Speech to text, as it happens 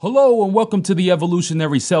Hello and welcome to the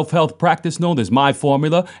evolutionary self-help practice known as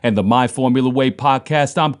MyFOURmula and the MyFOURmula Way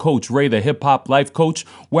podcast. I'm Coach Ray, the hip-hop life coach,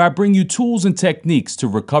 where I bring you tools and techniques to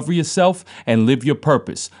recover yourself and live your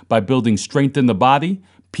purpose by building strength in the body,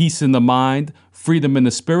 peace in the mind, freedom in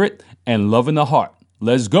the spirit, and love in the heart.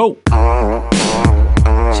 Let's go.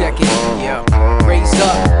 Check it, yeah. Raise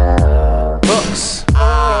up, books.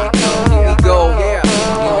 Here we go, yeah.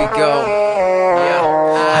 Here we go,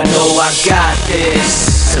 yeah. I know I got this.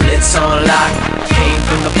 Till it's on lock. Came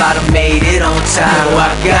from the bottom, made it on time. Oh,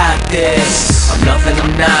 I got this. I'm nothing, I'm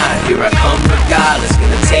not. Here I come regardless.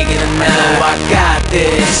 Gonna take it or not. Oh, I got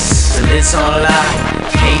this. Till it's on lock.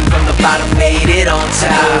 Came from the bottom, made it on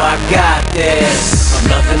time. Oh, I got this. I'm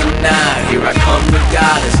nothing, I'm not. Here I come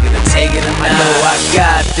regardless. Gonna take it or not. I know I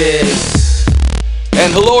got this. And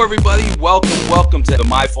hello, everybody. Welcome to the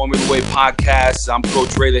MyFOURmula Way podcast. I'm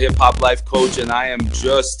Coach Ray, the hip-hop life coach, and I am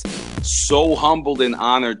just so humbled and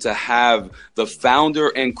honored to have the founder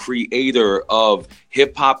and creator of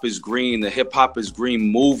Hip Hop is Green, the Hip Hop is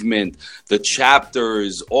Green movement, the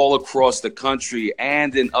chapters all across the country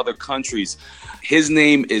and in other countries. His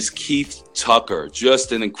name is Keith Tucker,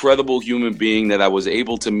 just an incredible human being that I was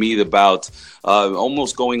able to meet about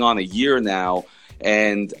almost going on a year now.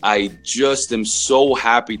 And I just am so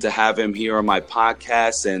happy to have him here on my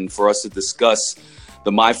podcast and for us to discuss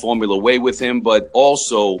the MyFOURmula Way with him, but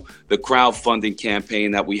also the crowdfunding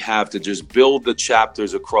campaign that we have to just build the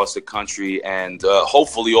chapters across the country and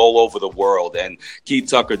hopefully all over the world. And Keith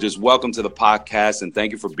Tucker, just welcome to the podcast and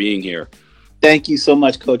thank you for being here. Thank you so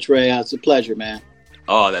much, Coach Ray. It's a pleasure, man.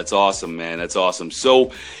 Oh, that's awesome, man. That's awesome.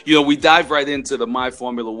 So, we dive right into the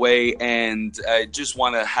MyFOURmula Way, and I just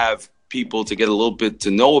want to have people to get a little bit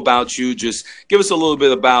to know about you. Just give us a little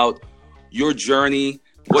bit about your journey,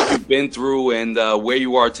 what you've been through, and where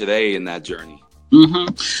you are today in that journey.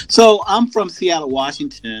 Mm-hmm. So I'm from Seattle,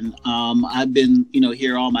 Washington. I've been,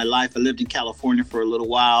 here all my life. I lived in California for a little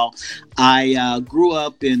while. I grew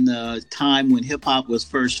up in the time when hip hop was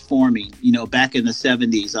first forming, back in the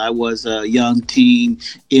 70s. I was a young teen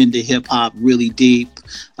into hip hop really deep,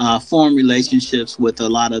 formed relationships with a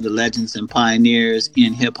lot of the legends and pioneers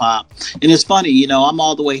in hip hop. And it's funny, I'm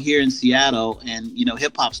all the way here in Seattle and,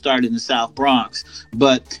 hip hop started in the South Bronx.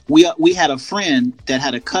 But we had a friend that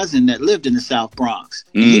had a cousin that lived in the South Bronx.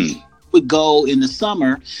 He would go in the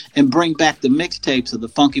summer and bring back the mixtapes of the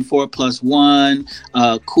Funky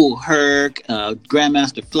 4+1, Cool Herc,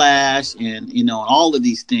 Grandmaster Flash, and all of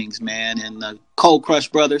these things, man, and the Cold Crush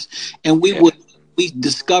Brothers. And we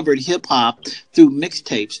discovered hip hop through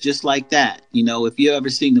mixtapes, just like that. If you ever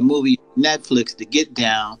seen the movie Netflix, The Get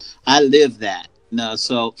Down, I lived that.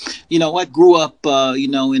 So, I grew up,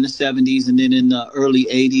 in the 70s and then in the early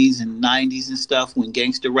 80s and 90s and stuff when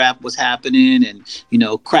gangster rap was happening and,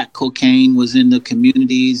 crack cocaine was in the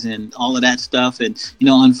communities and all of that stuff. And,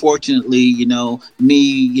 unfortunately,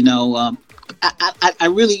 me, I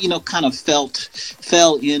really, kind of fell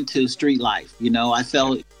into street life. I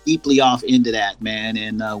fell deeply off into that, man,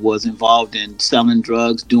 and was involved in selling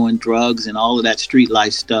drugs, doing drugs, and all of that street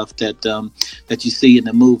life stuff that you see in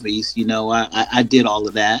the movies. I did all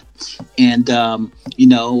of that, and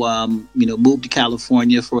moved to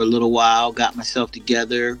California for a little while, got myself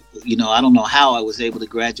together. I don't know how I was able to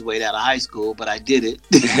graduate out of high school, but I did it.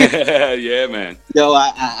 Yeah, man.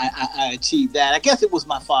 I achieved that. I guess it was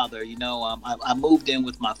my father. I moved in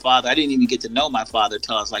with my father. I didn't even get to know my father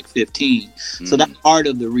till I was like 15. So that's part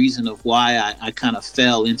of the reason of why I kind of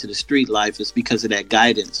fell into the street life is because of that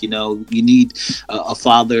guidance. You need a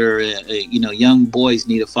father. Young boys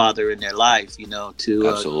need a father in their life. To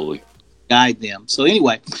absolutely guide them. So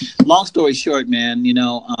anyway, long story short, man,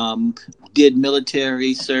 did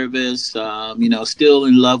military service, still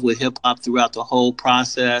in love with hip hop throughout the whole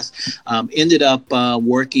process. Ended up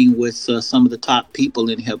working with some of the top people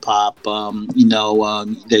in hip hop,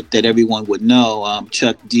 that everyone would know.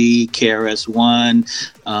 Chuck D, KRS-One.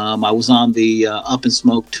 I was on the Up in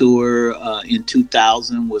Smoke tour in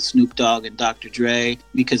 2000 with Snoop Dogg and Dr. Dre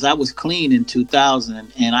because I was clean in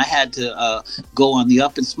 2000 and I had to go on the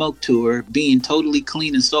Up in Smoke tour being totally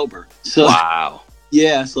clean and sober. So, wow.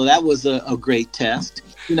 Yeah, so that was a great test,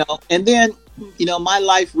 and then, my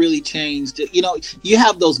life really changed. You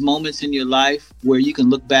have those moments in your life where you can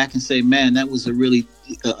look back and say, man, that was a really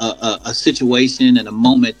a situation and a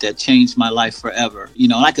moment that changed my life forever.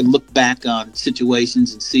 And I can look back on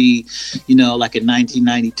situations and see, like in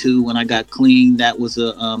 1992 when I got clean, that was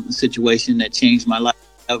a situation that changed my life.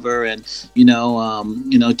 And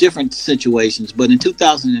different situations. But in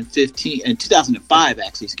 2005, I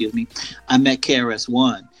met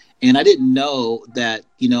KRS-One, And I didn't know that,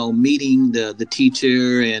 meeting the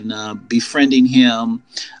teacher and befriending him,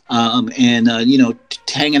 and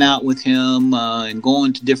hanging out with him, and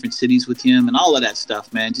going to different cities with him and all of that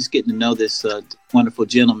stuff, man, just getting to know this wonderful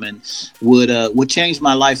gentleman would change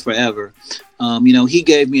my life forever. He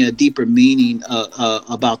gave me a deeper meaning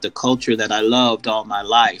about the culture that I loved all my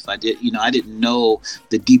life. I didn't know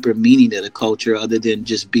the deeper meaning of the culture other than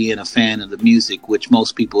just being a fan of the music, which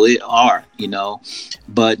most people are,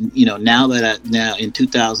 But, now in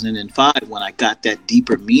 2005, when I got that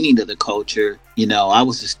deeper meaning of the culture, I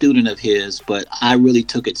was a student of his, but I really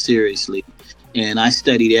took it seriously. And I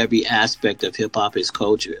studied every aspect of hip hop, his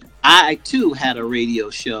culture. I, too, had a radio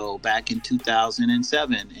show back in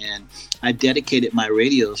 2007, and I dedicated my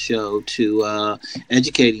radio show to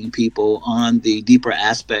educating people on the deeper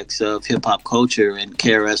aspects of hip hop culture. And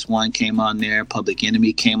KRS-One came on there, Public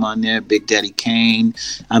Enemy came on there, Big Daddy Kane.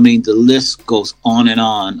 I mean, the list goes on and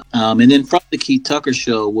on. And then from the Keith Tucker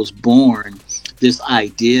Show was born this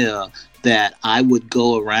idea that I would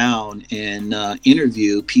go around and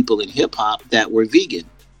interview people in hip hop that were vegan.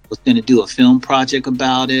 I was going to do a film project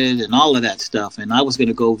about it and all of that stuff. And I was going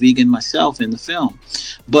to go vegan myself in the film.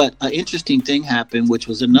 But an interesting thing happened, which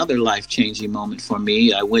was another life-changing moment for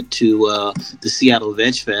me. I went to the Seattle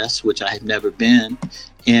Veg Fest, which I had never been.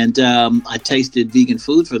 And I tasted vegan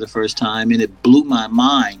food for the first time. And it blew my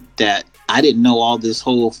mind that I didn't know all this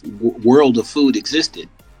whole world of food existed.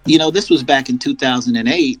 This was back in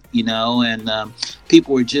 2008, and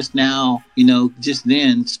people were just now, just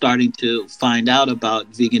then starting to find out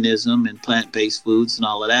about veganism and plant-based foods and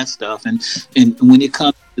all of that stuff. And when it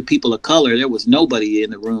comes to people of color, there was nobody in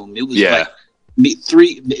the room. It was like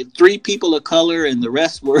three people of color, and the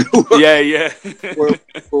rest were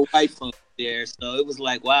were white folks there. So it was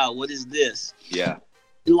like, wow, what is this? Yeah.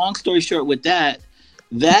 Long story short, with that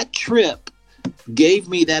trip gave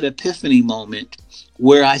me that epiphany moment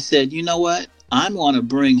where I said, you know what? I want to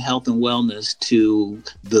bring health and wellness to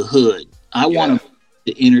the hood. I want to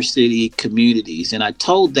the inner city communities. And I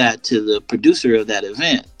told that to the producer of that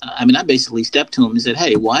event. I mean, I basically stepped to him and said,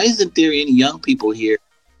 hey, why isn't there any young people here?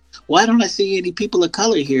 Why don't I see any people of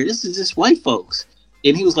color here? This is just white folks.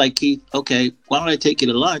 And he was like, Keith, okay, why don't I take you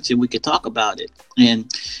to lunch and we could talk about it?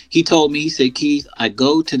 And he told me, he said, Keith, I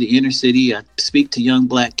go to the inner city, I speak to young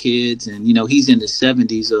black kids, and, he's in his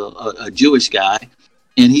 70s, a Jewish guy,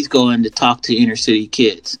 and he's going to talk to inner city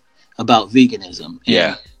kids about veganism.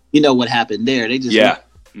 And you know what happened there? They just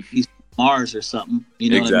he's from Mars or something.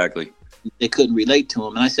 Exactly. What I mean? They couldn't relate to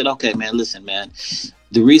him. And I said, okay, man, listen, man,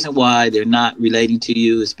 the reason why they're not relating to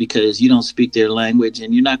you is because you don't speak their language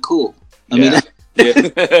and you're not cool. I mean, that's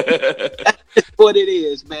what it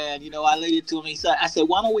is, man. I laid it to him. I said,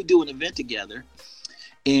 why don't we do an event together?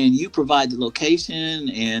 And you provide the location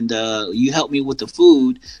and you help me with the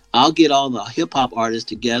food. I'll get all the hip hop artists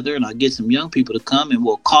together and I'll get some young people to come and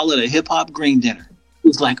we'll call it a hip hop green dinner. It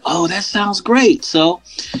was like, oh, that sounds great. So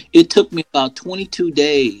it took me about 22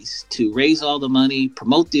 days to raise all the money,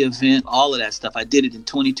 promote the event, all of that stuff. I did it in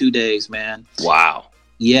 22 days, man. Wow.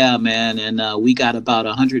 Yeah, man. And we got about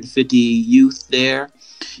 150 youth there.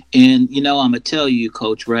 And, I'm going to tell you,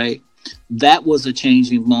 Coach Ray, that was a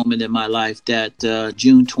changing moment in my life, that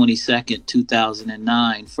June 22nd,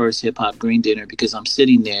 2009, first Hip Hop Green Dinner, because I'm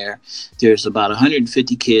sitting there. There's about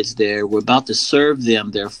 150 kids there. We're about to serve them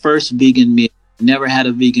their first vegan meal. Never had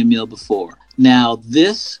a vegan meal before. Now,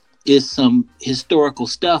 this is some historical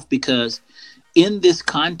stuff because in this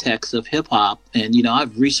context of hip hop, and,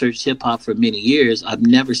 I've researched hip hop for many years, I've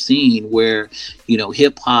never seen where,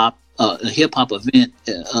 hip hop, a hip hop event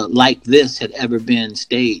like this had ever been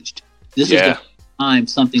staged. This is the first time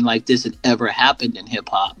something like this had ever happened in hip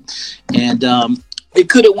hop. And it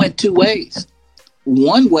could have went two ways.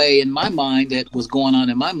 One way in my mind that was going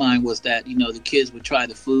on in my mind was that, the kids would try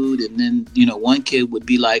the food and then, one kid would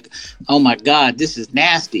be like, oh my God, this is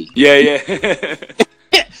nasty. Yeah.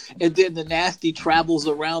 And then the nasty travels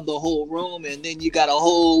around the whole room and then you got a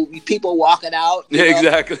whole people walking out. Yeah,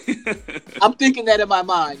 exactly. I'm thinking that in my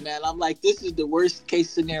mind, man. I'm like, this is the worst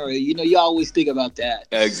case scenario. You always think about that.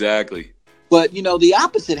 Exactly. But, the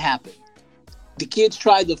opposite happened. The kids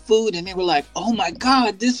tried the food and they were like, oh my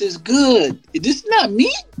God, this is good. This is not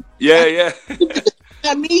meat? Yeah.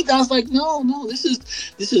 Not meat. I was like, no, this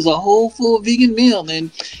is a whole full vegan meal. And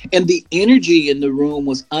the energy in the room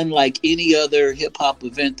was unlike any other hip hop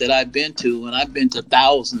event that I've been to. And I've been to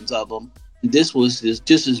thousands of them. This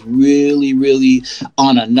is really, really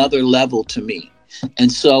on another level to me.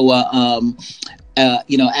 And so,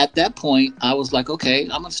 at that point, I was like, okay,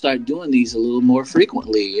 I'm going to start doing these a little more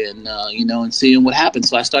frequently and, and seeing what happens.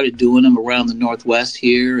 So I started doing them around the Northwest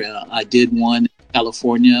here. I did one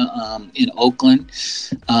California, in Oakland.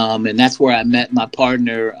 And that's where I met my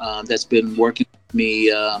partner that's been working with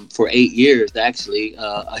me for 8 years, actually,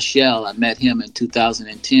 Ashell. I met him in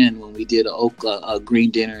 2010 when we did a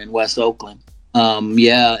green dinner in West Oakland.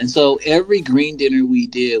 Yeah, and so every green dinner we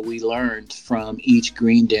did, we learned from each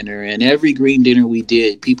green dinner, and every green dinner we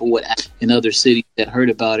did, people would ask in other cities that heard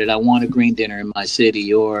about it, I want a green dinner in my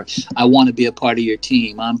city, or I want to be a part of your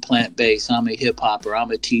team. I'm plant-based, I'm a hip-hopper,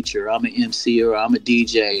 I'm a teacher, I'm an MC, or I'm a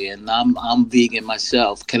DJ, and I'm vegan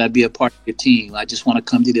myself. Can I be a part of your team? I just want to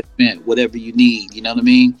come to the event, whatever you need, you know what I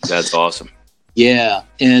mean? That's awesome. Yeah.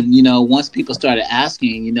 And, once people started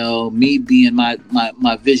asking, me being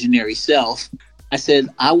my visionary self, I said,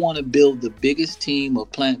 I want to build the biggest team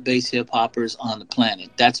of plant-based hip hoppers on the planet.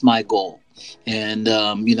 That's my goal. And,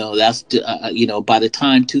 that's, by the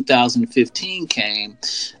time 2015 came,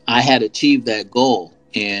 I had achieved that goal.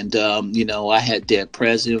 And, I had Dead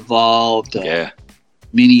Prez involved.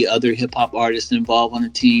 Many other hip-hop artists involved on the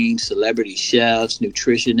team, celebrity chefs,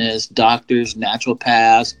 nutritionists, doctors,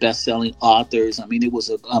 naturopaths, best-selling authors. I mean, it was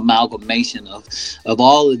an amalgamation of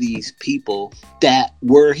all of these people that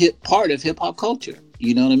were part of hip-hop culture.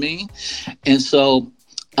 You know what I mean? And so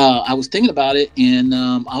I was thinking about it, and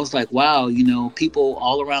I was like, wow, people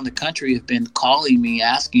all around the country have been calling me,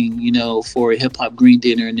 asking, for a hip-hop green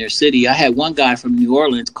dinner in their city. I had one guy from New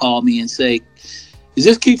Orleans call me and say, is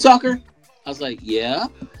this Keith Tucker? I was like, yeah.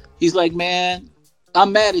 He's like, man,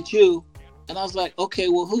 I'm mad at you. And I was like, okay,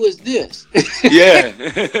 well, who is this? Yeah.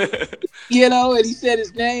 And he said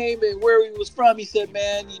his name and where he was from. He said,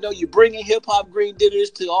 man, you're bringing hip-hop green dinners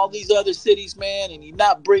to all these other cities, man, and you're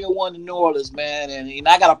not bringing one to New Orleans, man, and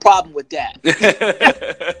I got a problem with that.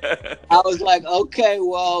 I was like, okay,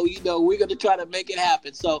 well, we're going to try to make it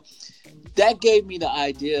happen. So that gave me the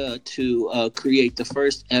idea to create the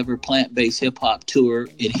first ever plant-based hip-hop tour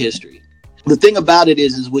in history. The thing about it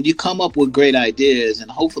is when you come up with great ideas, and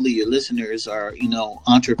hopefully your listeners are,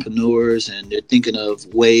 entrepreneurs, and they're thinking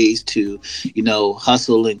of ways to,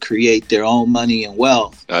 hustle and create their own money and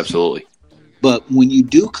wealth. Absolutely. But when you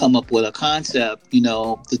do come up with a concept,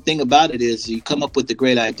 the thing about it is you come up with the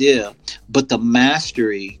great idea, but the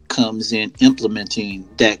mastery comes in implementing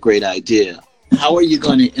that great idea. How are you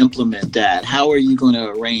going to implement that? How are you going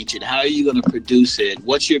to arrange it? How are you going to produce it?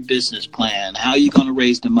 What's your business plan? How are you going to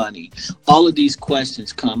raise the money? All of these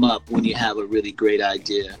questions come up when you have a really great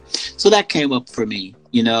idea. So that came up for me.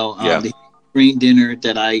 The green dinner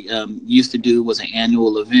that I used to do was an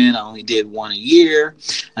annual event. I only did one a year.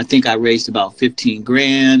 I think I raised about 15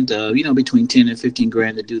 grand, between 10 and 15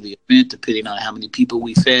 grand to do the event, depending on how many people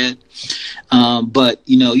we fed. But,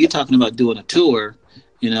 you're talking about doing a tour.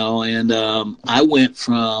 And I went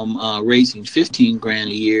from raising 15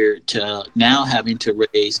 grand a year to now having to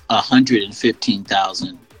raise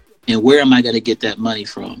 115,000. And where am I going to get that money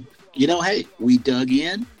from? Hey, we dug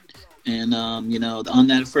in, and on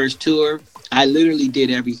that first tour, I literally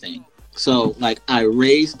did everything. So I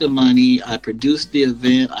raised the money, I produced the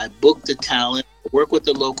event, I booked the talent, worked with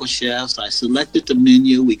the local chefs, I selected the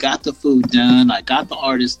menu, we got the food done, I got the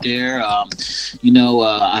artists there,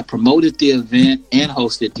 I promoted the event and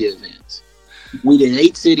hosted the events. We did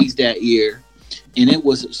 8 cities that year, and it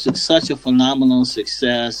was such a phenomenal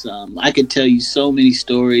success. I could tell you so many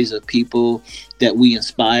stories of people that we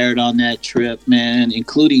inspired on that trip, man,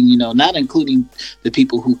 including, not including the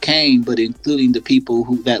people who came, but including the people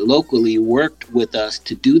that locally worked with us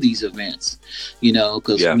to do these events,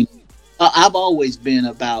 because I've always been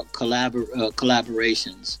about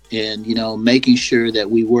collaborations and, making sure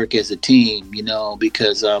that we work as a team,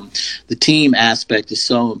 because the team aspect is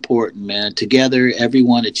so important, man. Together,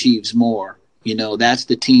 everyone achieves more. That's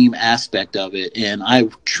the team aspect of it. And I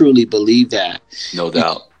truly believe that. No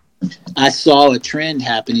doubt. I saw a trend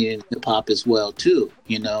happening in hip hop as well, too,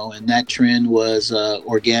 and that trend was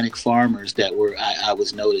organic farmers that I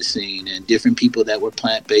was noticing, and different people that were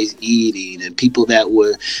plant-based eating, and people that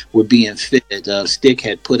were being fit. Stick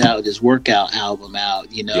had put out his workout album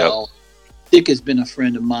out, Yep. Stick has been a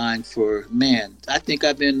friend of mine I think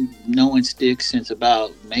I've been knowing Stick since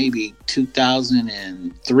about maybe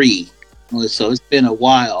 2003. So it's been a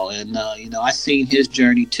while, and, I seen his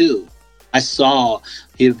journey, too. I saw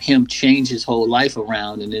him change his whole life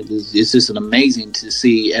around, and it's just amazing to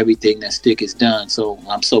see everything that Stick has done. So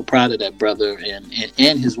I'm so proud of that brother and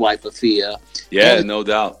his wife Afia. Yeah, no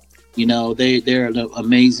doubt. They're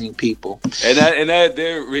amazing people. And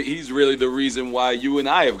he's really the reason why you and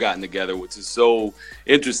I have gotten together, which is so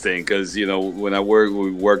interesting because when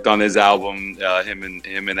we worked on his album, him and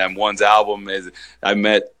M1's album, I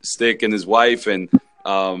met Stick and his wife, and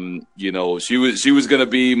she was gonna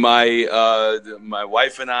be my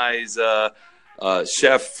wife and I's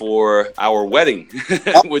chef for our wedding,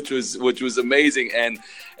 which was amazing.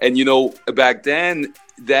 And you know, back then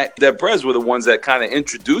that breads were the ones that kind of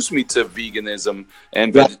introduced me to veganism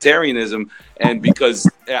and vegetarianism, and because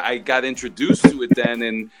I got introduced to it then,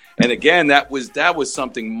 and again, that was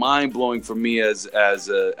something mind blowing for me as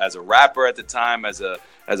a rapper at the time, as a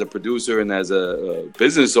producer, and as a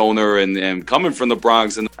business owner, and coming from the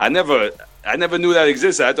Bronx, and I never knew that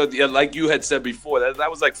existed. I thought, like you had said before,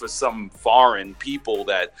 that was like for some foreign people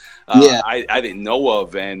that I didn't know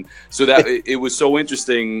of, and so that it was so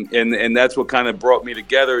interesting, and that's what kind of brought me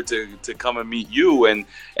together to come and meet you, and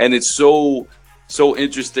it's so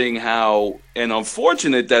interesting how, and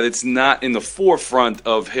unfortunate that it's not in the forefront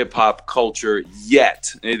of hip hop culture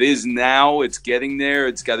yet. It is now. It's getting there.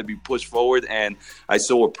 It's got to be pushed forward, and I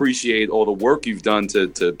so appreciate all the work you've done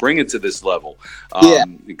to bring it to this level.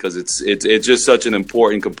 Because it's just such an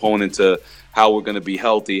important component to how we're going to be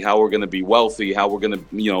healthy, how we're going to be wealthy, how we're going to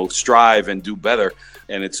strive and do better.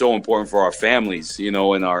 And it's so important for our families, in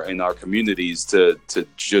our communities to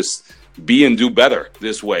just be and do better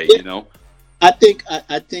this way. I think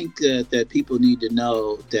that people need to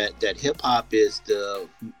know that hip hop is the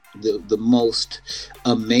most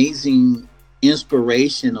amazing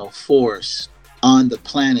inspirational force on the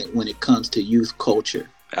planet when it comes to youth culture.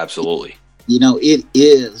 Absolutely. It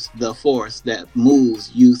is the force that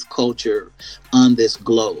moves youth culture on this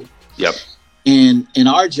globe. Yep. And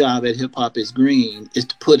our job at Hip Hop is Green is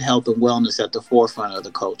to put health and wellness at the forefront of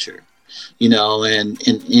the culture. And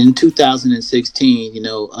in 2016,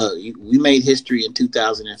 we made history in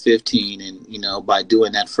 2015, and by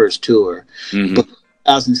doing that first tour. Mm-hmm. But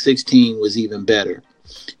 2016 was even better.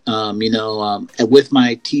 With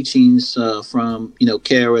my teachings from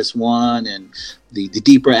KRS-One and the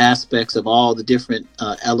deeper aspects of all the different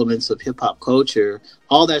elements of hip hop culture,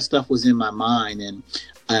 all that stuff was in my mind. And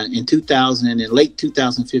in late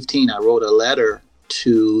 2015, I wrote a letter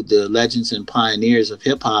to the legends and pioneers of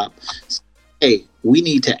hip hop. Hey, we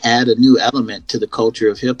need to add a new element to the culture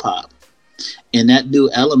of hip hop. And that new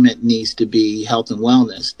element needs to be health and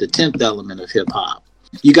wellness, the 10th element of hip hop.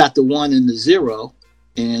 You got the 1 and the 0,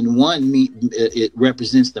 and 1 it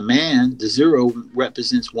represents the man, the 0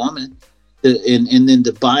 represents woman. And then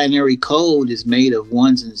the binary code is made of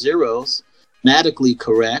 1s and 0s, mathematically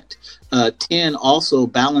correct. 10 also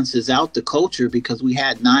balances out the culture because we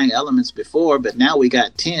had 9 elements before, but now we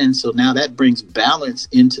got 10. So now that brings balance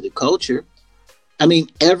into the culture. I mean,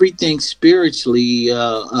 everything spiritually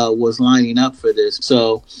was lining up for this.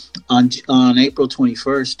 So on April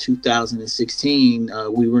 21st, 2016,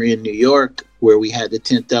 we were in New York where we had the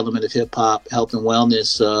 10th element of hip hop, health and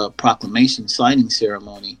wellness proclamation signing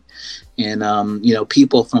ceremony. And,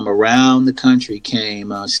 people from around the country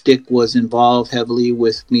came. Stick was involved heavily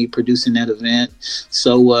with me producing that event.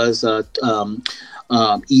 So was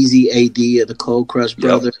Easy AD of the Cold Crush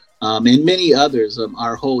Brothers. Yep. And many others.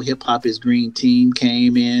 Our whole Hip Hop is Green team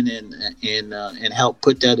came in and helped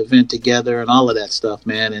put that event together and all of that stuff,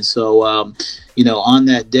 man. And so, on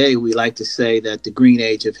that day, we like to say that the green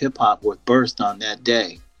age of hip hop was birthed on that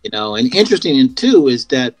day. And interesting too is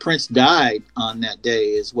that Prince died on that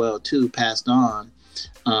day as well too, passed on.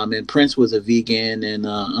 And Prince was a vegan and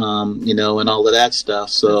and all of that stuff.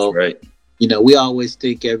 So, that's right. We always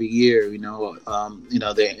think every year,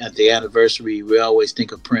 at the anniversary, we always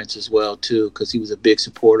think of Prince as well too, because he was a big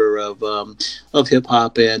supporter of hip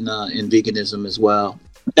hop and veganism as well.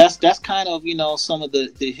 That's kind of some of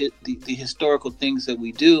the historical things that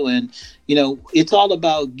we do, and it's all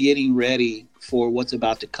about getting ready for what's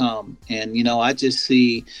about to come. And I just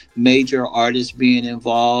see major artists being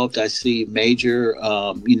involved. I see major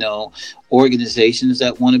organizations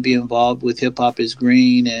that want to be involved with Hip Hop is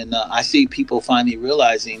Green, and I see people finally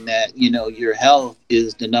realizing that your health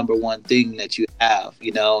is the number one thing that you have.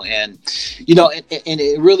 And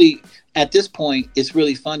it really, at this point, it's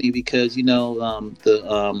really funny because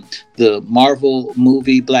the Marvel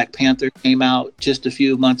movie Black Panther came out just a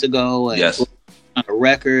few months ago, and yes, on a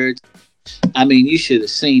record. I mean, you should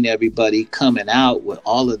have seen everybody coming out with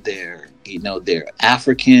all of their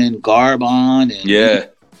African garb on,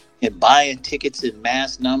 and buying tickets in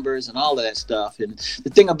mass numbers and all of that stuff. And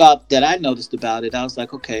the thing about that I noticed about it, I was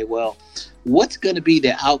like, okay, well, what's going to be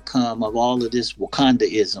the outcome of all of this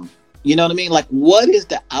Wakandaism? You know what I mean? Like, what is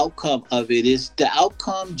the outcome of it? Is the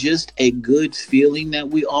outcome just a good feeling that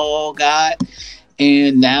we all got?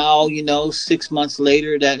 And now, 6 months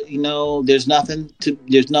later that, there's nothing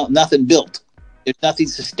built. There's nothing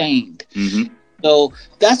sustained. Mm-hmm. So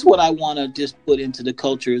that's what I want to just put into the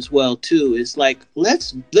culture as well, too. It's like,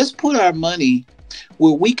 let's put our money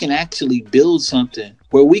where we can actually build something,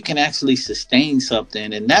 where we can actually sustain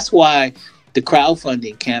something. And that's why the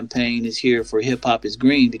crowdfunding campaign is here for Hip Hop is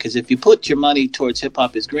Green, because if you put your money towards Hip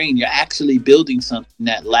Hop is Green, you're actually building something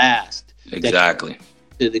that lasts. Exactly.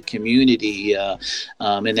 To the community,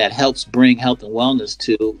 and that helps bring health and wellness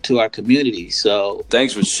to our community. So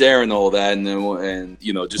thanks for sharing all that, and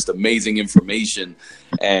just amazing information,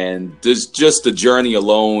 and there's just the journey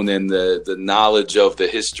alone and the knowledge of the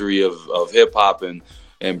history of hip hop and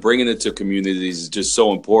bringing it to communities is just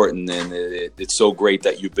so important, and it's so great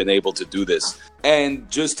that you've been able to do this. And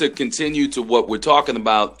just to continue to what we're talking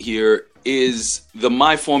about here is the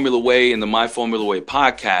MyFOURmula Way, and the MyFOURmula Way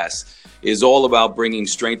podcast is all about bringing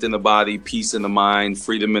strength in the body, peace in the mind,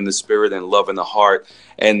 freedom in the spirit, and love in the heart.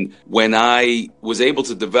 And when I was able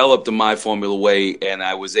to develop the MyFOURmula Way, and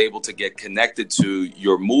I was able to get connected to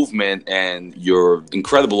your movement and your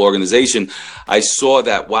incredible organization, I saw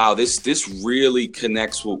that, wow, this really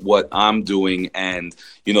connects with what I'm doing. And,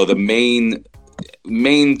 the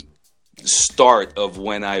main start of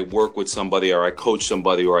when I work with somebody, or I coach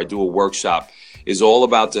somebody, or I do a workshop, is all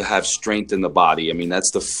about to have strength in the body. I mean, that's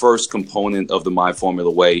the first component of the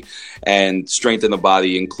MyFOURmula Way. And strength in the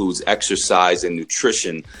body includes exercise and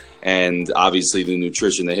nutrition. And obviously the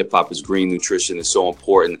nutrition, the Hip Hop is Green nutrition, is so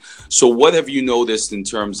important. So what have you noticed in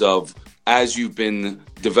terms of, as you've been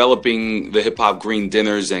developing the Hip Hop Green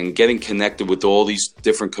dinners and getting connected with all these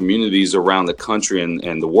different communities around the country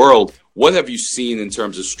and the world, what have you seen in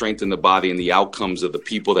terms of strength in the body and the outcomes of the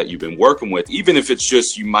people that you've been working with? Even if it's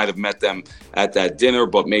just you might have met them at that dinner,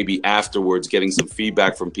 but maybe afterwards getting some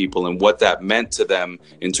feedback from people and what that meant to them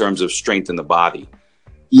in terms of strength in the body.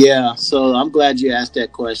 Yeah, so I'm glad you asked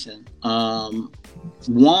that question.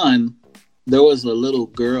 One, there was a little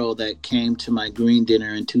girl that came to my green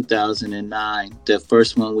dinner in 2009, the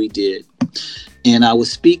first one we did. And I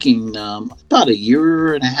was speaking about a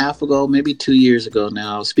year and a half ago, maybe 2 years ago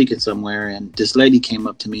now. I was speaking somewhere, and this lady came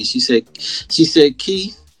up to me. She said,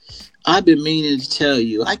 Keith, I've been meaning to tell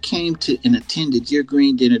you, I came to and attended your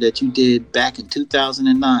green dinner that you did back in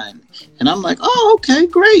 2009. And I'm like, oh, okay,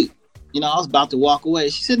 great. I was about to walk away.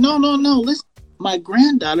 She said, no, listen. I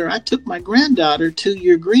took my granddaughter to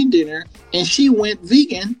your green dinner, and she went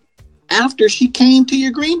vegan after she came to your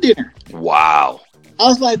green dinner. Wow. I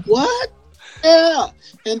was like, what? Yeah.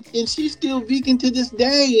 And she's still vegan to this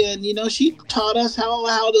day. And, she taught us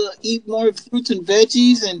how to eat more fruits and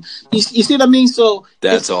veggies. And you see what I mean? So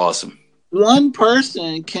that's awesome. One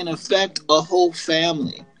person can affect a whole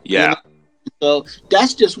family. Yeah. So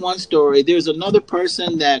that's just one story. There's another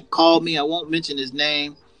person that called me. I won't mention his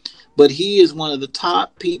name, but he is one of the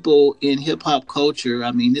top people in hip hop culture.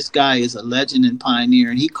 I mean, this guy is a legend and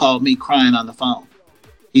pioneer. And he called me crying on the phone.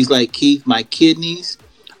 He's like, Keith, my kidneys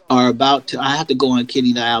are I have to go on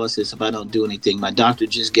kidney dialysis if I don't do anything. My doctor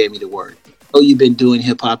just gave me the word. Oh, you've been doing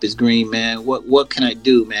Hip Hop is Green, man. What can I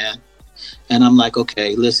do, man? And I'm like,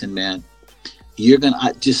 okay, listen, man. You're going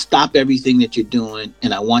to just stop everything that you're doing,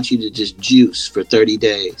 and I want you to just juice for 30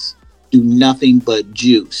 days. Do nothing but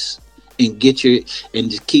juice, and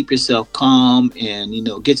just keep yourself calm, and,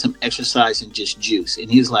 get some exercise and just juice.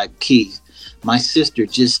 And he's like, Keith, my sister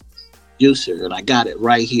just juicer, and I got it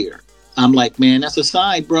right here. I'm like, man, that's a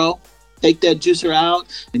sign, bro. Take that juicer out.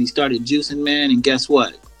 And he started juicing, man, and guess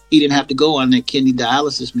what? He didn't have to go on that kidney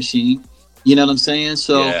dialysis machine. You know what I'm saying?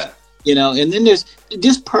 So, yeah. And then there's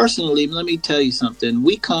just personally, let me tell you something.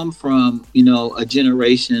 We come from, a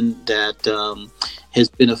generation that has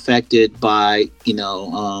been affected by,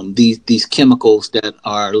 these chemicals that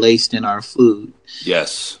are laced in our food.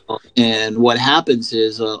 Yes. And what happens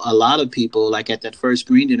is a lot of people, like at that first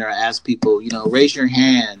green dinner, I asked people, raise your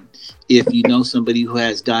hand if you know somebody who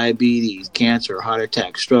has diabetes, cancer, heart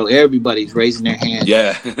attack, stroke. Everybody's raising their hand.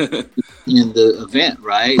 Yeah. In the event,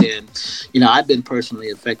 right? And I've been personally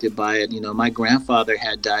affected by it. My grandfather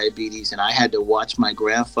had diabetes, and I had to watch my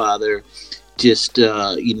grandfather just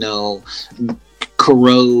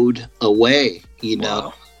corrode away.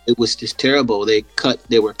 Wow. It was just terrible. They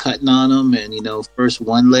were cutting on him, and first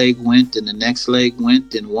one leg went, and the next leg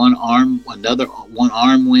went, and one arm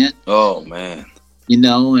went. Oh man.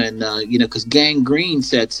 Because gangrene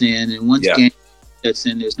sets in, and once gangrene sets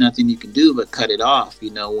in, there's nothing you can do but cut it off,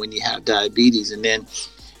 when you have diabetes. And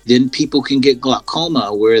then people can get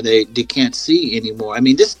glaucoma where they can't see anymore. I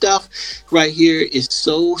mean, this stuff right here is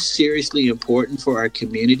so seriously important for our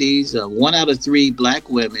communities. 1 out of 3 Black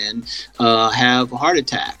women have a heart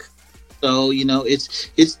attack. So,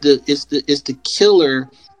 it's the killer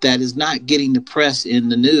that is not getting the press in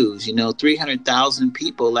the news. 300,000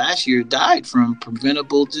 people last year died from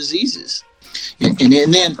preventable diseases. And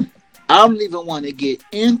then I don't even want to get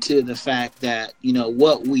into the fact that,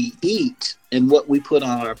 what we eat and what we put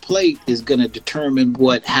on our plate is going to determine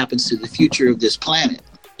what happens to the future of this planet.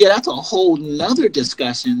 Yeah, that's a whole nother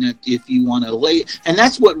discussion that if you want to lay. And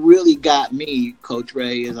that's what really got me, Coach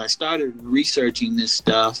Ray, is I started researching this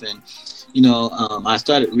stuff. And, I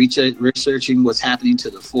started researching what's happening to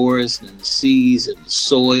the forest and the seas and the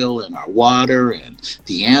soil and our water and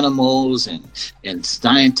the animals and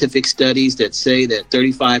scientific studies that say that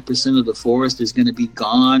 35% of the forest is going to be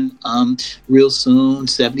gone real soon.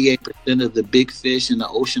 78% of the big fish in the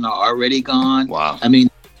ocean are already gone. Wow. I mean,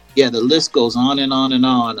 yeah, the list goes on and on and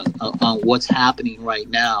on what's happening right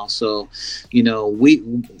now. So,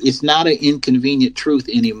 it's not an inconvenient truth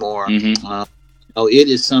anymore. Mm-hmm. It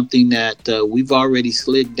is something that we've already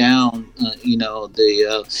slid down,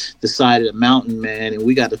 the side of the mountain, man, and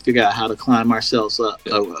we got to figure out how to climb ourselves up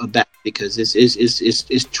back, because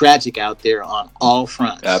it's tragic out there on all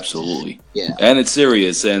fronts. Absolutely. Yeah. And it's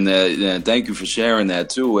serious. And thank you for sharing that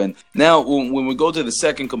too. And now when we go to the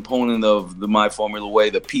second component of the MyFOURmula Way,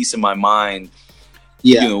 the peace in my mind,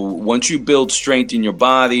 once you build strength in your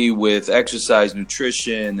body with exercise,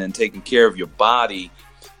 nutrition, and taking care of your body,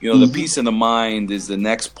 the peace in the mind is the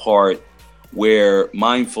next part, where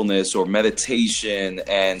mindfulness or meditation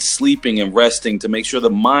and sleeping and resting to make sure the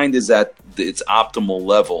mind is at its optimal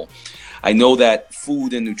level. I know that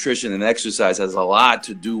food and nutrition and exercise has a lot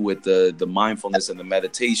to do with the mindfulness and the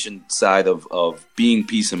meditation side of being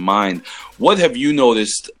peace in mind. What have you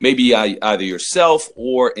noticed, maybe either yourself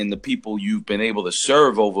or in the people you've been able to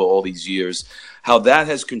serve over all these years, how that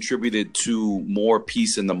has contributed to more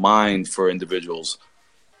peace in the mind for individuals?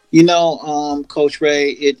 Coach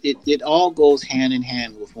Ray, it all goes hand in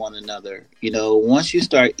hand with one another. Once you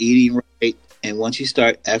start eating right and once you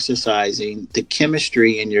start exercising, the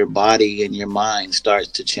chemistry in your body and your mind starts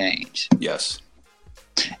to change. Yes.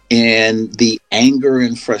 And the anger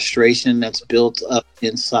and frustration that's built up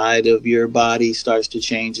inside of your body starts to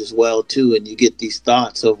change as well, too. And you get these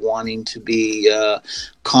thoughts of wanting to be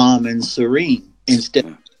calm and serene instead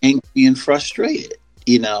of angry and frustrated.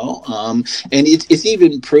 And it's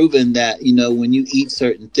even proven that, when you eat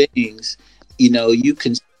certain things, you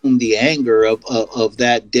consume the anger of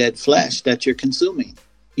that dead flesh that you're consuming,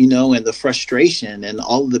 and the frustration and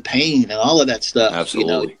all of the pain and all of that stuff.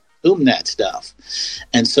 Absolutely. Consume that stuff.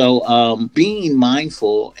 And so being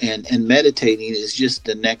mindful and meditating is just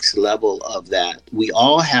the next level of that. We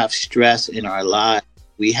all have stress in our lives.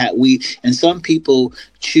 And some people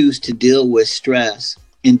choose to deal with stress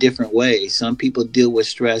in different ways. Some people deal with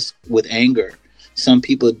stress with anger. Some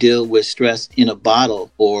people deal with stress in a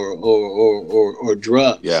bottle or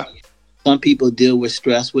drugs. Yeah. Some people deal with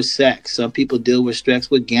stress with sex. Some people deal with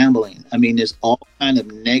stress with gambling. I mean, there's all kind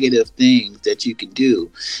of negative things that you can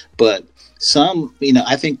do. But some,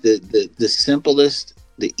 I think the simplest,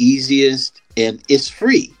 the easiest, and it's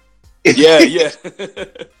free. Yeah.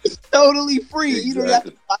 It's totally free. Exactly. You don't have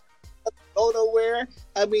to go nowhere.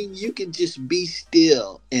 I mean, you can just be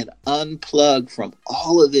still and unplug from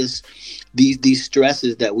all of these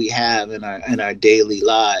stresses that we have in our daily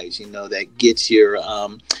lives. That gets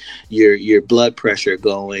your blood pressure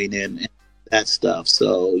going and that stuff.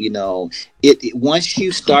 So it once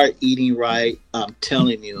you start eating right, I'm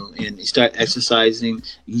telling you, and you start exercising,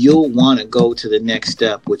 you'll want to go to the next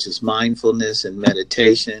step, which is mindfulness and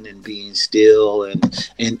meditation and being still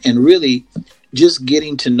and really just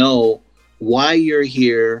getting to know why you're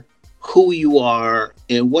here, who you are,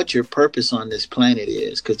 and what your purpose on this planet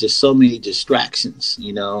is, because there's so many distractions,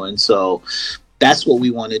 and so that's what we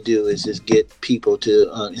want to do, is just get people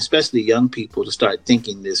to, especially young people, to start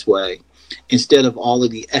thinking this way, instead of all of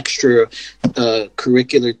the extra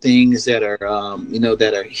curricular things that are,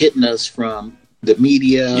 that are hitting us from the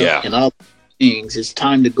media and all things. It's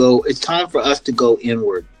time for us to go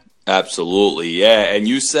inward. Absolutely, yeah. And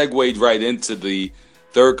you segued right into the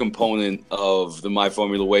third component of the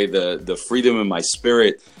MyFOURmula Way, the freedom in my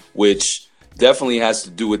spirit, which definitely has to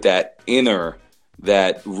do with that inner,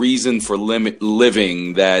 that reason for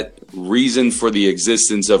living, that reason for the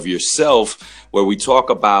existence of yourself, where we talk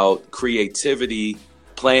about creativity,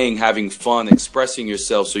 playing, having fun, expressing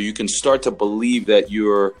yourself, so you can start to believe that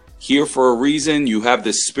you're here for a reason. You have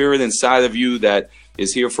this spirit inside of you that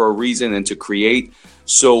is here for a reason and to create.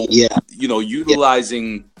 So,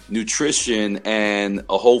 utilizing nutrition and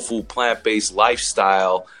a whole food plant-based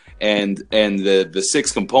lifestyle and the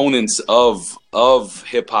six components of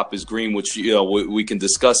hip hop is green, which we can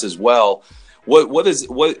discuss as well. What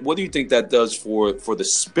do you think that does for the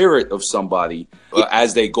spirit of somebody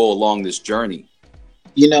as they go along this journey?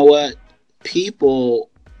 You know what? People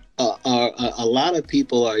a lot of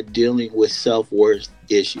people are dealing with self-worth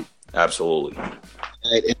issues. Absolutely.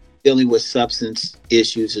 Right? And dealing with substance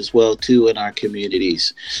issues as well too in our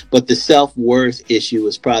communities. But the self-worth issue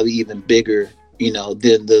is probably even bigger,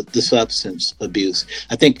 than the substance abuse.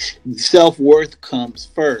 I think self-worth comes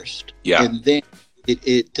first, Yeah. and then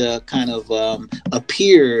it kind of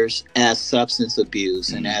appears as substance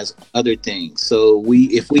abuse and as other things. So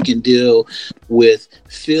if we can deal with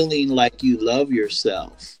feeling like you love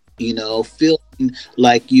yourself, feeling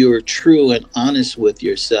like you're true and honest with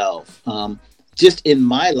yourself. Just in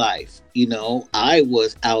my life, I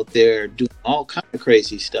was out there doing all kind of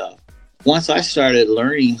crazy stuff. Once I started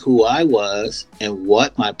learning who I was and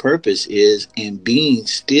what my purpose is, and being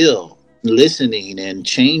still, listening and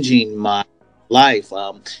changing my life,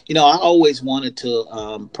 I always wanted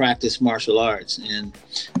to practice martial arts. And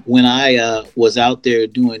when I was out there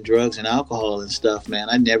doing drugs and alcohol and stuff, man,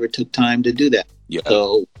 I never took time to do that. Yeah.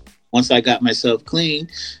 So once I got myself clean,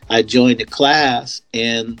 I joined a class,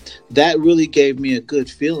 and that really gave me a good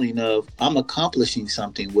feeling of I'm accomplishing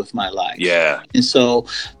something with my life. Yeah. And so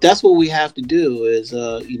that's what we have to do is,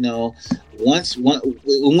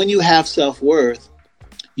 when you have self-worth,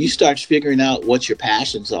 you start figuring out what your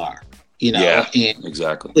passions are, Yeah, and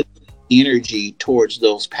exactly. put energy towards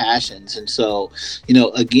those passions. And so,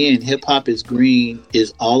 again, Hip Hop is Green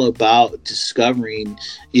is all about discovering,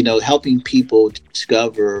 helping people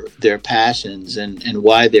discover their passions and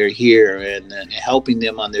why they're here, and helping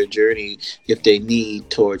them on their journey if they need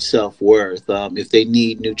towards self-worth, if they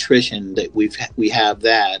need nutrition, that we have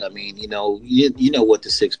that. I mean, you know what the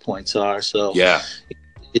 6 points are. So Yeah.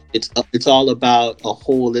 It's all about a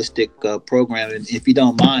holistic program. And if you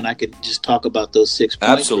don't mind, I could just talk about those 6 points.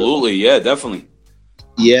 Absolutely. Yeah, definitely.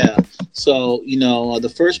 Yeah. So,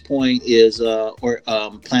 the first point is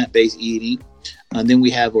plant-based eating. And then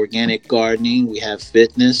we have organic gardening, we have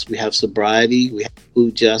fitness, we have sobriety, we have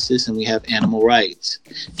food justice, and we have animal rights.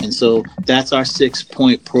 And so that's our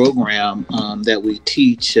 6-point program that we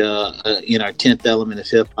teach in our 10th Element of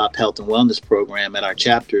Hip Hop Health and Wellness program at our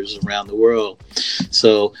chapters around the world.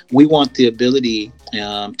 So we want the ability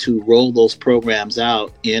to roll those programs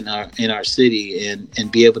out in our city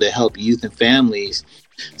and be able to help youth and families.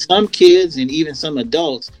 Some kids and even some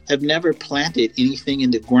adults have never planted anything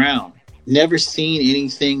in the ground, never seen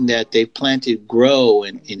anything that they planted grow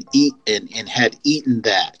and eat and had eaten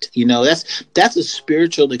that. That's a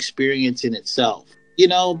spiritual experience in itself.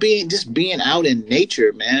 Being out in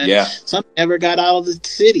nature, man. Yeah. Some never got out of the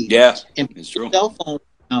city. Yeah, and it's true. Cell phone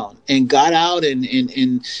down and got out and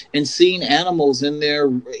seen animals in their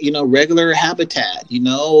regular habitat,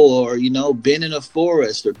 or been in a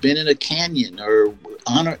forest or been in a canyon or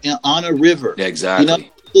on a river. Yeah,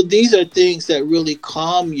 exactly. So these are things that really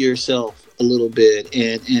calm yourself a little bit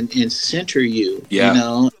and center you.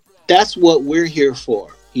 Yeah. That's what we're here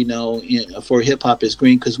for. For Hip Hop is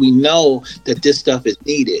Green, because we know that this stuff is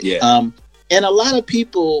needed. Yeah. And a lot of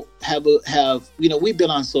people have we've been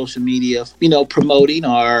on social media, promoting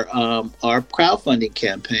our crowdfunding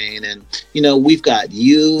campaign, and we've got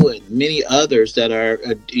you and many others that are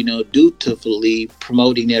dutifully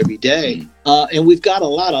promoting every day, and we've got a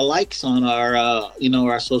lot of likes on our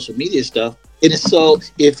our social media stuff. And so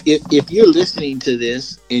if you're listening to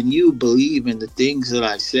this and you believe in the things that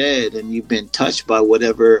I said and you've been touched by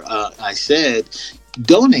whatever I said,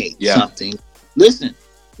 donate something. Listen.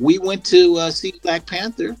 We went to see Black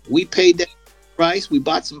Panther. We paid that price. We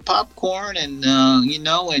bought some popcorn, and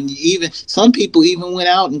and even some people even went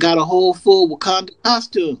out and got a whole full Wakanda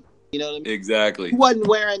costume. You know what I mean? Exactly. You wasn't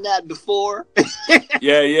wearing that before.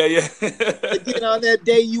 Yeah. On that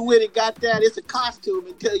day you went and got that, it's a costume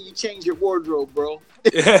until you change your wardrobe, bro.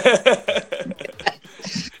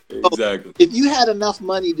 Exactly. If you had enough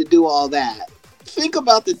money to do all that, think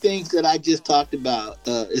about the things that I just talked about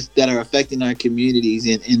that are affecting our communities,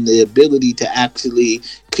 and the ability to actually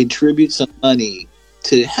contribute some money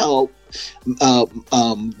to help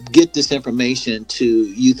get this information to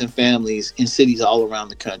youth and families in cities all around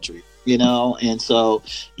the country. And so,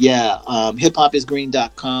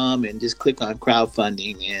 hiphopisgreen.com, and just click on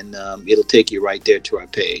crowdfunding, and it'll take you right there to our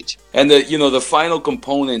page. And the final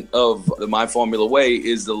component of the MyFOURmula Way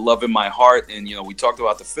is the love in my heart. And, we talked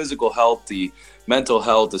about the physical health, the mental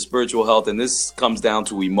health, the spiritual health, and this comes down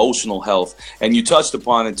to emotional health. And you touched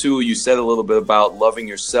upon it too. You said a little bit about loving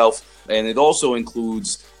yourself, and it also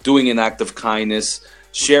includes doing an act of kindness,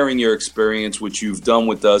 sharing your experience, which you've done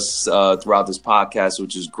with us throughout this podcast,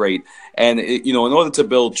 which is great. And in order to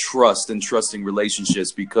build trust and trusting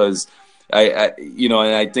relationships, because I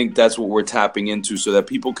think that's what we're tapping into, so that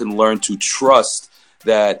people can learn to trust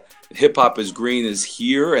that Hip Hop is Green is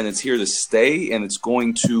here, and it's here to stay, and it's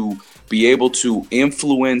going to be able to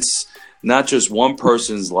influence not just one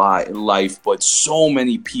person's life, but so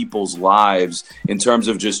many people's lives in terms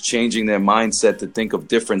of just changing their mindset to think of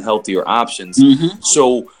different, healthier options.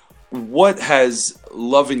 So what has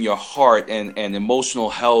love in your heart and emotional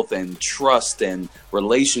health and trust and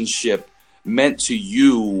relationship meant to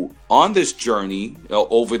you on this journey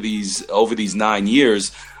over these 9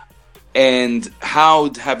 years? And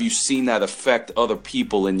how have you seen that affect other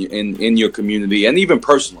people in your community and even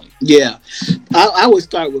personally? Yeah, I would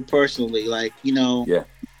start with personally. Like,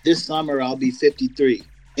 this summer I'll be 53.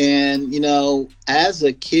 And, as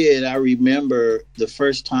a kid, I remember the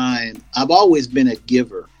first time. I've always been a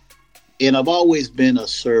giver and I've always been a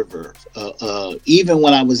server. Even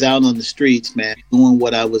when I was out on the streets, man, doing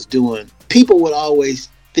what I was doing, people would always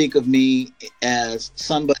think of me as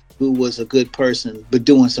somebody who was a good person, but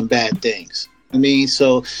doing some bad things. I mean,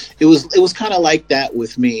 so it was kind of like that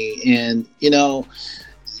with me. And, I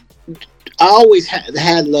always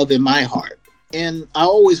had love in my heart. And I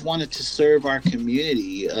always wanted to serve our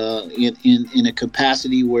community in a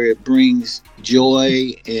capacity where it brings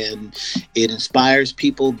joy and it inspires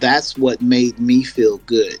people. That's what made me feel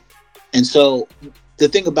good. And so the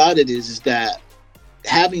thing about it is that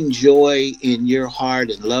having joy in your heart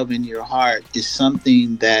and love in your heart is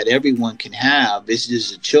something that everyone can have. It's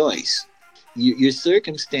just a choice. Your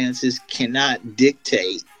circumstances cannot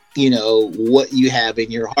dictate, what you have in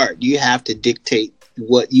your heart. You have to dictate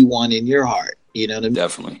what you want in your heart. You know what I mean?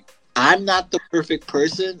 Definitely. I'm not the perfect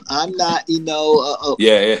person. I'm not,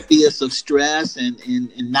 obvious of stress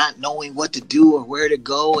and not knowing what to do or where to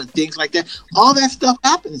go and things like that. All that stuff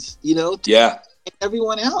happens, to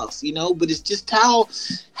everyone else, but it's just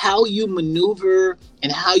how you maneuver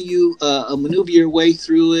and how you maneuver your way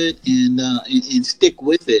through it and stick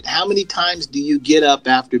with it. How many times do you get up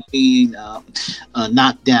after being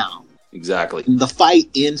knocked down? Exactly. The fight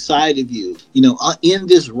inside of you, in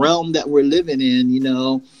this realm that we're living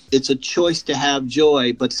in, it's a choice to have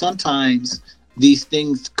joy. But sometimes these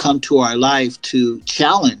things come to our life to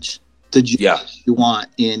challenge the joy you want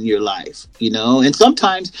in your life, and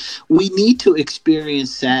sometimes we need to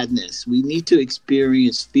experience sadness. We need to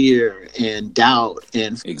experience fear and doubt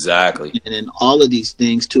and all of these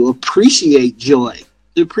things to appreciate joy,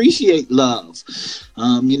 to appreciate love.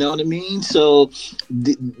 You know what I mean? So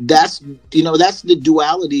that's the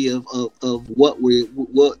duality of what we're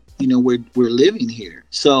living here.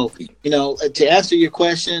 So, to answer your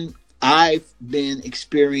question, I've been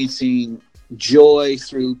experiencing joy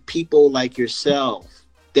through people like yourself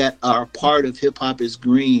that are part of Hip Hop is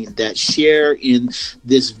Green, that share in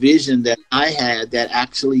this vision that I had that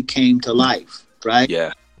actually came to life, right?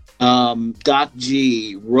 Yeah. Doc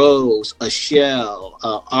G, Rose, Ashell,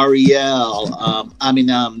 Ariel,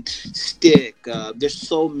 Stick. There's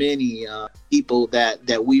so many people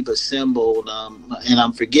that we've assembled, and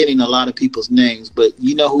I'm forgetting a lot of people's names, but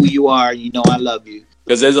you know who you are. I love you.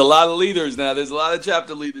 Because there's a lot of leaders now. There's a lot of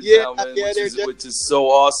chapter leaders now, man, which is so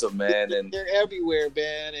awesome, man. And they're everywhere,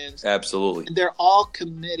 man. And absolutely. And they're all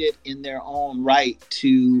committed in their own right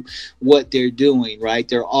to what they're doing, right?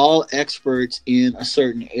 They're all experts in a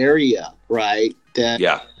certain area, right? That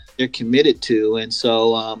they're committed to. And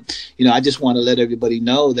so, I just want to let everybody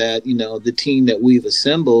know that, the team that we've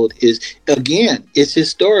assembled is, again, it's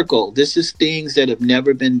historical. This is things that have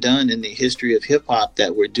never been done in the history of hip hop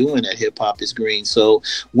that we're doing at Hip Hop is Green. So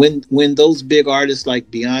when those big artists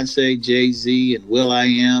like Beyonce, Jay-Z, and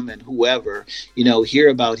will.i.am and whoever, hear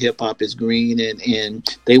about Hip Hop is Green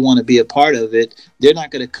and they want to be a part of it, they're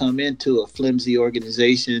not going to come into a flimsy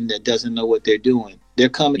organization that doesn't know what they're doing. They're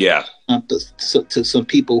coming to some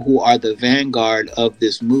people who are the vanguard of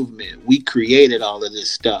this movement. We created all of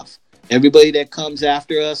this stuff. Everybody that comes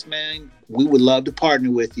after us, man, we would love to partner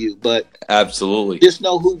with you. But absolutely, just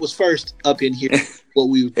know who was first up in here. What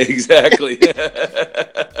we exactly.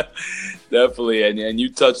 Definitely, and you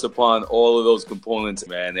touched upon all of those components,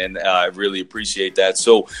 man, and I really appreciate that.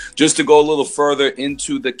 So, just to go a little further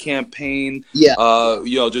into the campaign,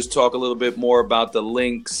 just talk a little bit more about the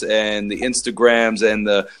links and the Instagrams and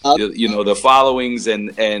the followings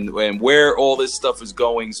and where all this stuff is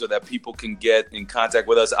going, so that people can get in contact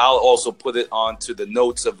with us. I'll also put it onto the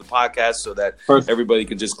notes of the podcast so that everybody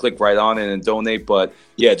can just click right on it and donate. But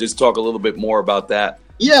just talk a little bit more about that.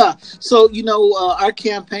 Yeah. So, our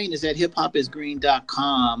campaign is at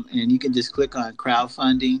hiphopisgreen.com, and you can just click on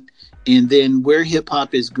crowdfunding. And then we're Hip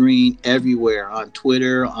Hop is Green everywhere, on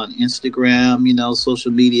Twitter, on Instagram,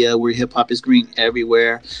 social media. We're Hip Hop is Green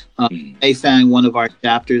everywhere. They find one of our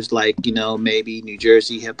chapters, like, maybe New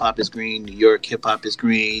Jersey hip hop is green, New York hip hop is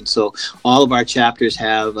green. So all of our chapters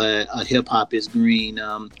have a hip hop is green,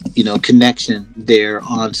 connection there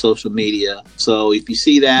on social media. So if you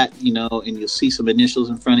see that, and you'll see some initials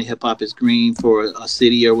in front of hip hop is green for a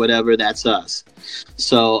city or whatever, that's us.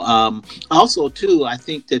 So also too, I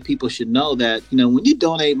think that people should know that, when you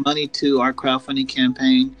donate money to our crowdfunding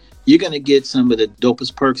campaign, you're going to get some of the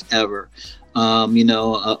dopest perks ever.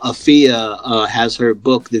 Afia has her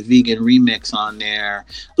book, The Vegan Remix, on there.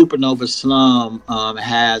 Supernova Slum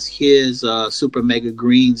has his Super Mega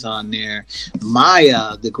Greens on there.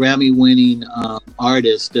 Maya, the Grammy-winning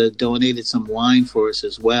artist, donated some wine for us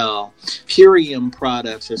as well. Purium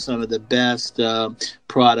products are some of the best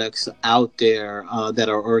products out there that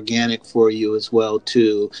are organic for you as well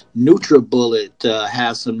too. NutriBullet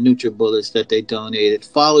has some NutriBullets that they donated.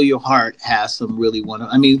 Follow Your Heart has some really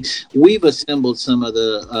wonderful. I mean, we've assembled some of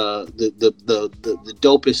the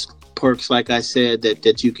dopest perks, like I said,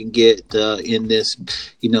 that you can get in this,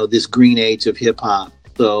 this green age of hip hop.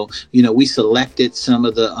 So, we selected some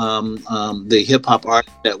of the hip hop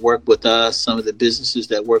artists that work with us, some of the businesses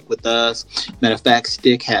that work with us. Matter of fact,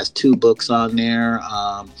 Stick has 2 books on there.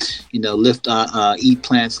 Eat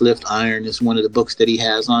Plants, Lift Iron is one of the books that he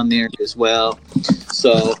has on there as well.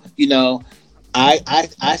 So,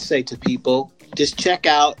 I say to people, just check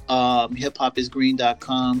out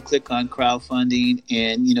hiphopisgreen.com, click on crowdfunding,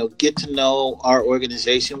 and, get to know our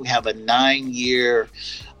organization. We have a 9-year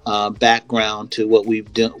background to what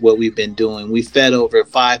we've been doing. We fed over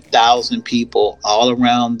 5,000 people all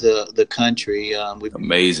around the country.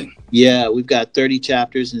 Amazing. Yeah, we've got 30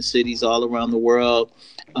 chapters in cities all around the world.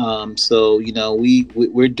 So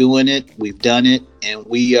we're doing it. We've done it, and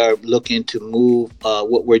we are looking to move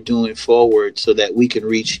what we're doing forward so that we can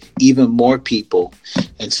reach even more people.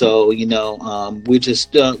 And so we're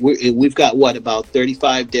just we've got about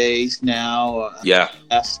 35 days now.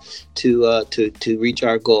 To reach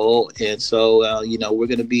our goal, and so we're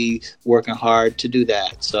going to be working hard to do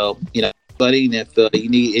that. So buddy, and if you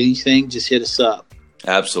need anything, just hit us up.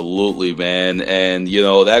 Absolutely, man. And,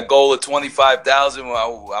 that goal of 25,000,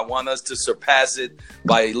 I want us to surpass it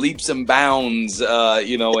by leaps and bounds,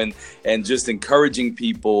 and just encouraging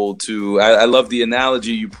people to, I love the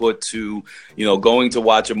analogy you put to, going to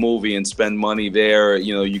watch a movie and spend money there.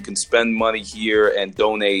 You can spend money here and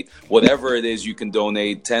donate whatever it is you can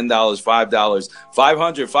donate, $10, $5, $500,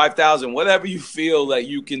 $5,000, whatever you feel that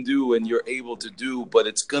you can do and you're able to do. But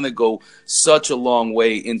it's going to go such a long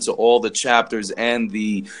way into all the chapters and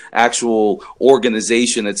the actual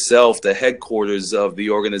organization itself, the headquarters of the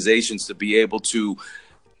organizations, to be able to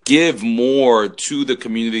give more to the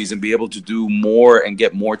communities and be able to do more and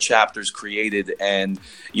get more chapters created. And,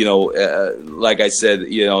 like I said,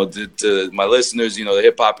 to my listeners, the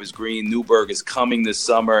Hip Hop is Green, Newburgh is coming this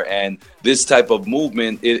summer, and this type of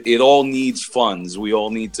movement, it all needs funds. We all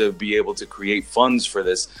need to be able to create funds for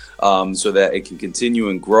this so that it can continue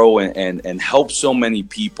and grow and help so many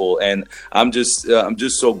people. And I'm just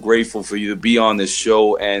so grateful for you to be on this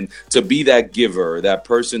show and to be that giver, that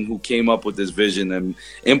person who came up with this vision and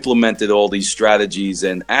implemented all these strategies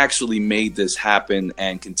and actually made this happen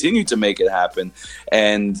and continue to make it happen,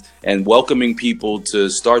 and welcoming people to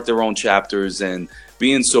start their own chapters and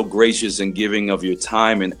being so gracious and giving of your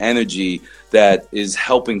time and energy that is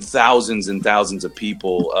helping thousands and thousands of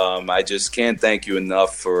people. I just can't thank you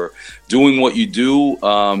enough for doing what you do,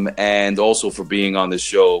 and also for being on the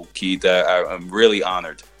show, Keith. I'm really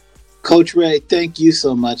honored. Coach Ray, thank you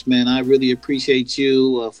so much, man. I really appreciate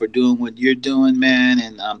you for doing what you're doing, man.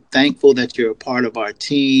 And I'm thankful that you're a part of our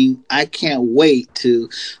team. I can't wait to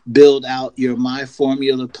build out your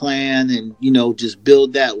MyFOURmula plan and, just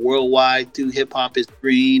build that worldwide through Hip Hop is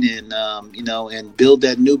Green and, and build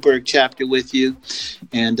that Newburgh chapter with you.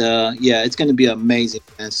 And, it's going to be amazing,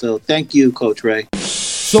 man. So thank you, Coach Ray.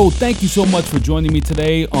 So thank you so much for joining me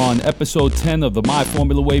today on episode 10 of the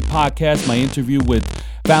MyFOURmula Way podcast, my interview with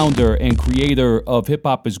founder and creator of Hip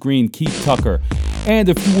Hop is Green, Keith Tucker. And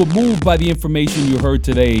if you were moved by the information you heard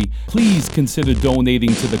today, please consider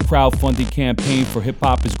donating to the crowdfunding campaign for Hip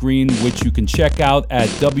Hop is Green, which you can check out at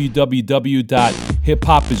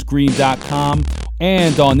www.hiphopisgreen.com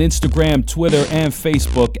and on Instagram, Twitter, and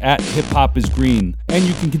Facebook at Hip Hop is Green. And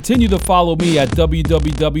you can continue to follow me at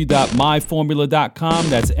www.myfourmula.com.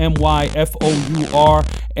 That's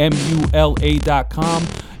MyFOURmula.com.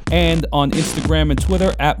 And on Instagram and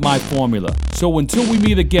Twitter at MyFOURmula. So until we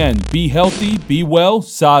meet again, be healthy, be well,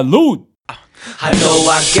 salute! I know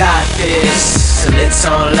I got this, and it's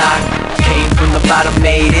on lock. Came from the bottom,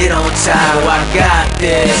 made it on top. Oh, I got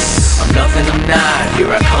this. I'm nothing, I'm not.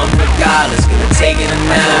 Here I come regardless, gonna take it or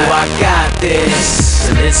not. Oh, I got this,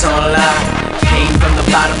 and it's on lock. Came from the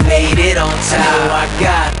bottom, made it on top. Oh, I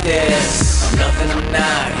got this. I'm nothing, I'm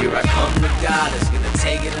not. Here I come regardless.